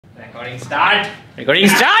Recording start! Recording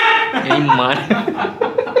start! Hey man.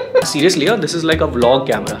 Seriously, this is like a vlog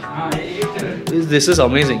camera. This is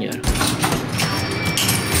amazing, yeah.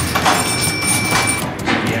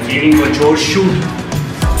 We are leaving for Jor's shoot.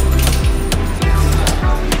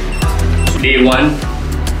 Day 1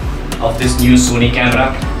 of this new Sony camera.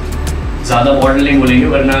 ज़्यादा model नहीं बोलेंगे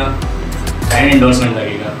वरना brand endorsement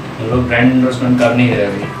लगेगा. हम लोग brand endorsement कर नहीं रहे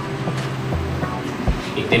अभी.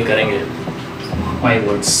 एक दिन करेंगे. My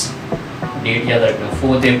words. डेट याद रखना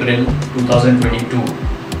 4th April 2022.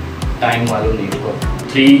 टाइम मालूम नहीं होगा.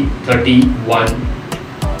 3:31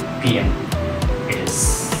 PM. It is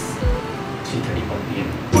 3:31 PM.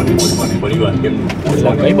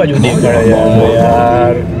 कई बाजू देख रहा है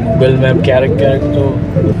यार. गूगल मैप कैरेक्टर तो.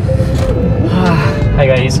 Hi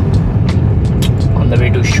guys. On the way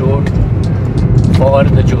to shoot for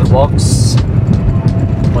the JorBox.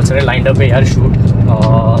 बहुत सारे lined up है यार shoot.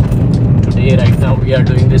 Today right now we are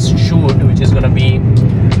doing this shoot which is gonna be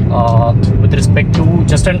with respect to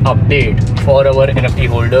just an update for our NFT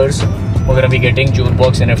holders. We're gonna be getting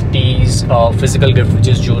JorBox NFTs, physical gift which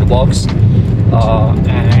is JorBox,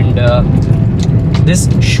 and this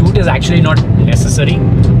shoot is actually not necessary,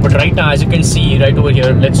 but right now as you can see right over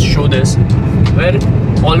here, let's show this. We're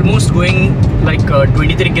almost going like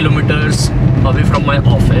 23 kilometers away from my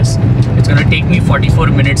office. It's gonna take me 44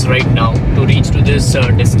 minutes right now to reach to this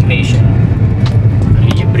destination.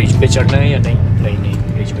 ये bridge पे चढ़ना है या नहीं? नहीं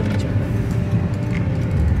bridge पे नहीं चढ़ना है.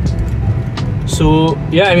 So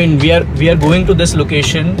yeah, I mean we are going to this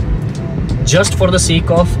location just for the sake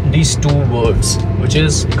of these two words, which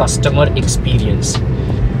is customer experience.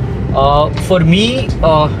 For me,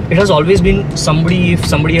 it has always been if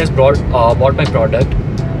somebody has bought my product,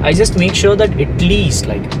 I just make sure that at least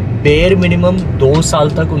like bare minimum 2 साल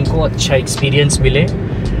तक उनको अच्छा experience मिले.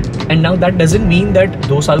 And now that doesn't mean that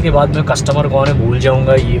 2 साल के बाद मैं customer कौन है भूल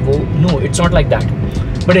जाऊँगा ये वो. No, it's not like that.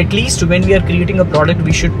 But at least when we are creating a product,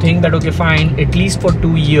 we should think that okay fine, at least for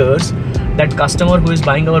 2 years, that customer who is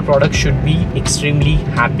buying our product should be extremely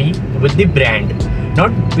happy with the brand.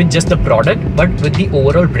 Not with just the product, but with the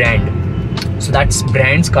overall brand. So that's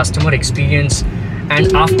brand's customer experience.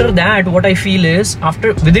 And after that, what I feel is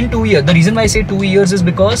within 2 years, the reason why I say 2 years is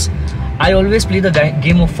because I always play the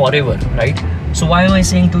game of forever, right? So why am I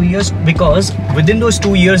saying 2 years? Because within those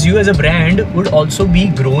 2 years, you as a brand would also be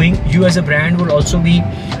growing. You as a brand would also be,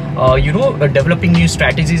 developing new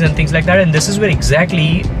strategies and things like that. And this is where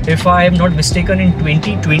exactly, if I am not mistaken, in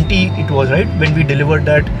 2020 it was, right, when we delivered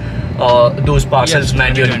that those parcels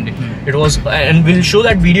manually. It was, and we'll show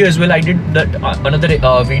that video as well. I did that another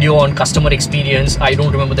video on customer experience. I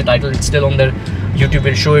don't remember the title. It's still on the YouTube.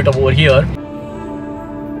 We'll show it over here.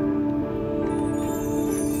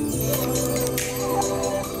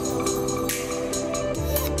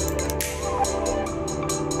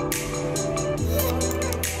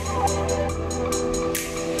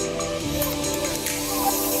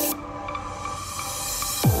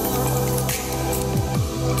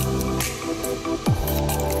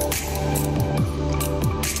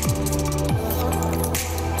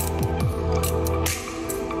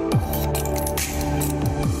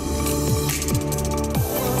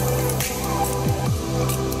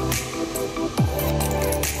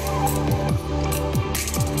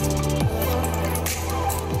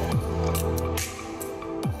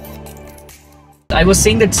 I was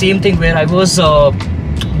saying that same thing where I was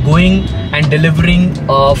going and delivering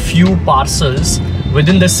a few parcels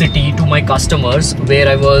within the city to my customers, where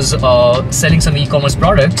I was selling some e-commerce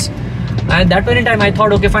products. And that point in time I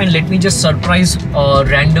thought okay fine, let me just surprise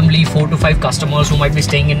randomly 4 to 5 customers who might be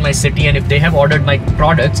staying in my city, and if they have ordered my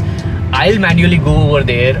products, I'll manually go over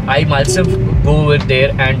there. I myself go over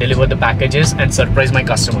there and deliver the packages and surprise my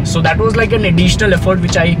customers. So that was like an additional effort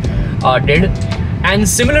which I did. And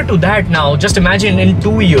similar to that, now just imagine in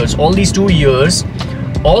 2 years, all these 2 years,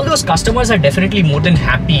 all those customers are definitely more than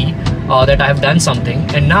happy that I have done something.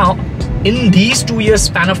 And now in these 2 years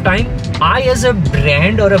span of time, I as a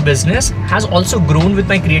brand or a business has also grown with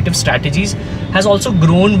my creative strategies, has also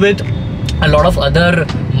grown with a lot of other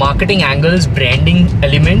marketing angles, branding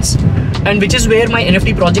elements, and which is where my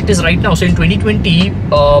NFT project is right now. So in 2020,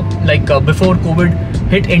 before COVID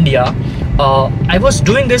hit India, I was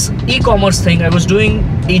doing this e-commerce thing, I was doing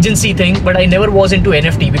agency thing, but I never was into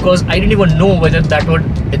NFT because I didn't even know whether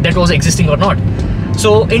that was existing or not.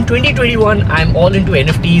 So in 2021, I'm all into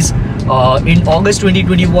NFTs. In August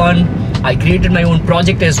 2021, I created my own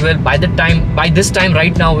project as well. By this time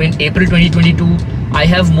right now in April 2022, I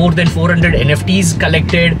have more than 400 NFTs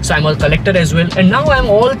collected, so I'm a collector as well. And now I'm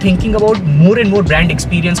all thinking about more and more brand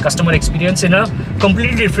experience, customer experience in a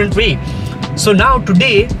completely different way. So now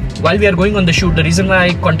today, while we are going on the shoot, the reason why I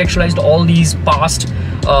contextualized all these past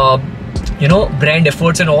brand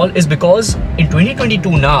efforts and all is because in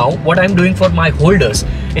 2022 now, what I'm doing for my holders,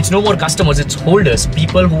 it's no more customers, it's holders.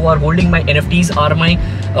 People who are holding my NFTs are my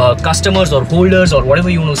customers or holders or whatever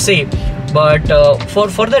you want to say. But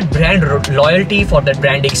for that brand loyalty, for that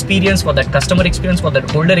brand experience, for that customer experience, for that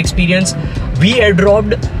holder experience, we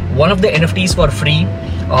airdropped one of the NFTs for free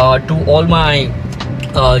to all my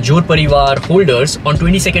JorrParivar holders on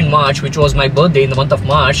 22nd March, which was my birthday in the month of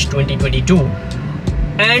March 2022.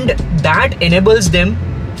 And that enables them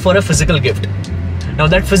for a physical gift. Now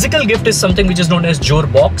that physical gift is something which is known as Jor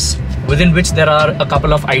Box, within which there are a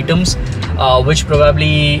couple of items which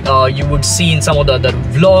probably you would see in some of the other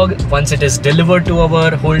vlog once it is delivered to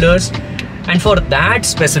our holders. And for that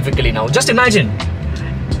specifically, now just imagine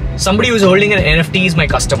somebody who is holding an NFT is my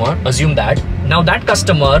customer, assume that. Now that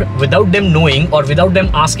customer, without them knowing or without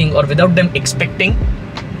them asking or without them expecting,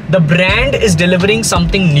 the brand is delivering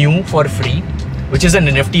something new for free, which is an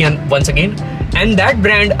NFT, and once again, and that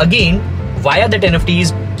brand again via that NFT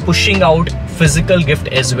is pushing out physical gift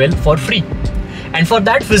as well for free. And for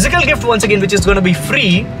that physical gift, once again, which is going to be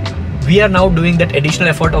free, we are now doing that additional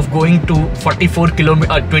effort of going to 21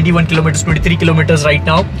 kilometers, 23 kilometers right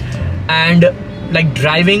now, and like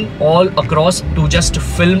driving all across to just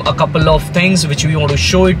film a couple of things which we want to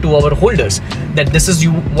show it to our holders, that this is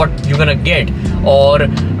what you're gonna get, or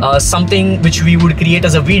something which we would create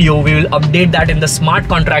as a video. We will update that in the smart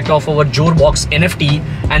contract of our JorBox NFT,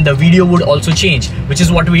 and the video would also change, which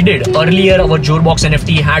is what we did earlier. Our JorBox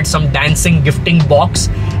NFT had some dancing gifting box,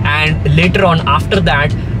 and later on after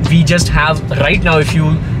that we just have, right now if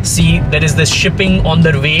you see, there is this shipping on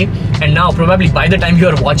their way, and now probably by the time you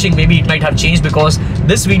are watching, maybe it might have changed, because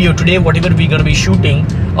this video today, whatever we're going to be shooting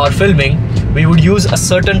or filming, we would use a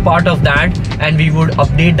certain part of that and we would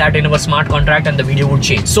update that in our smart contract and the video would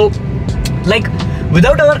change. So like,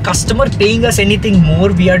 without our customer paying us anything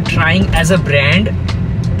more, we are trying as a brand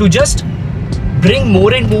to just bring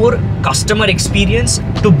more and more customer experience,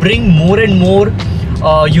 to bring more and more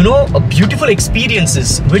beautiful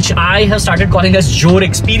experiences, which I have started calling as Jor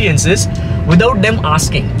experiences, without them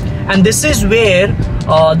asking. And this is where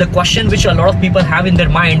the question which a lot of people have in their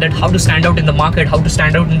mind, that how to stand out in the market, how to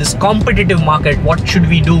stand out in this competitive market, what should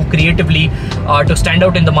we do creatively to stand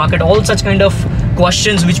out in the market, all such kind of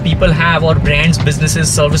questions which people have, or brands, businesses,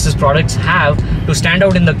 services, products have to stand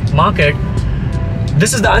out in the market.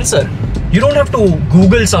 This is the answer. You don't have to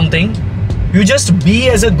Google something. You just be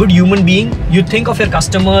as a good human being. You think of your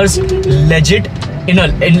customers legit in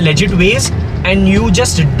legit ways, and you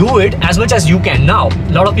just do it as much as you can. Now,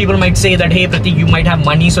 a lot of people might say that, hey Pratik, you might have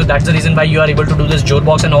money, so that's the reason why you are able to do this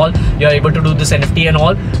JorBox and all, you are able to do this NFT and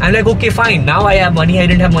all. I'm like, okay, fine, now I have money. I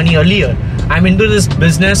didn't have money earlier. I'm into this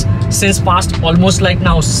business since past almost like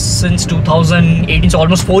now since 2018, so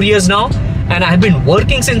almost 4 years now, and I have been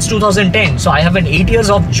working since 2010. So I have an 8 years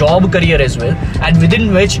of job career as well, and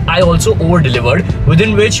within which I also over delivered,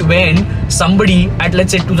 within which when somebody at,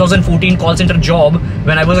 let's say, 2014 call center job,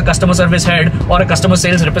 when I was a customer service head or a customer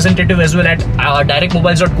sales representative as well at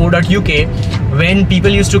directmobiles.co.uk, when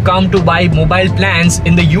people used to come to buy mobile plans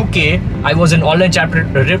in the UK, I was an online chat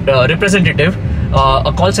representative,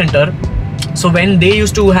 a call center. So when they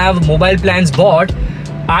used to have mobile plans bought,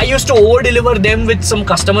 I used to over deliver them with some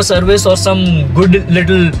customer service or some good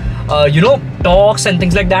little talks and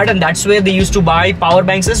things like that, and that's where they used to buy power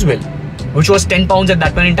banks as well, which was £10 at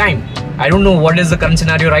that point in time. I don't know what is the current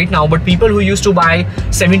scenario right now, but people who used to buy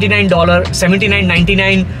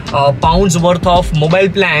 $79.99 pounds worth of mobile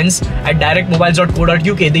plans at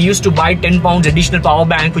directmobiles.co.uk, they used to buy £10 additional power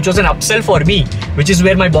bank, which was an upsell for me, which is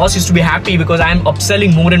where my boss used to be happy, because I am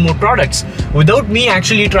upselling more and more products without me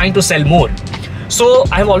actually trying to sell more. So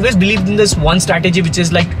I have always believed in this one strategy, which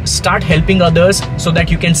is like, start helping others so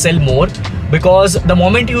that you can sell more. Because the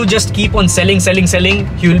moment you just keep on selling,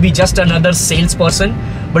 you will be just another salesperson.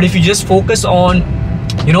 But if you just focus on,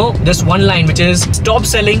 this one line, which is stop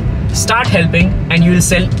selling, start helping, and you will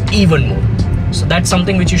sell even more. So that's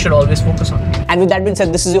something which you should always focus on. And with that being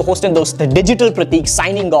said, this is your host and host, the Digital Pratik,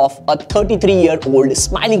 signing off, a 33-year-old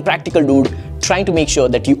smiling practical dude, trying to make sure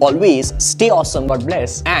that you always stay awesome, God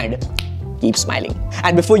bless, and keep smiling.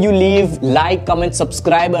 And before you leave, like, comment,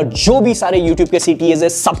 subscribe, और जो भी सारे YouTube के CTAs है,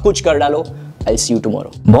 सब कुछ कर डालो. I'll see you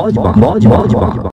tomorrow.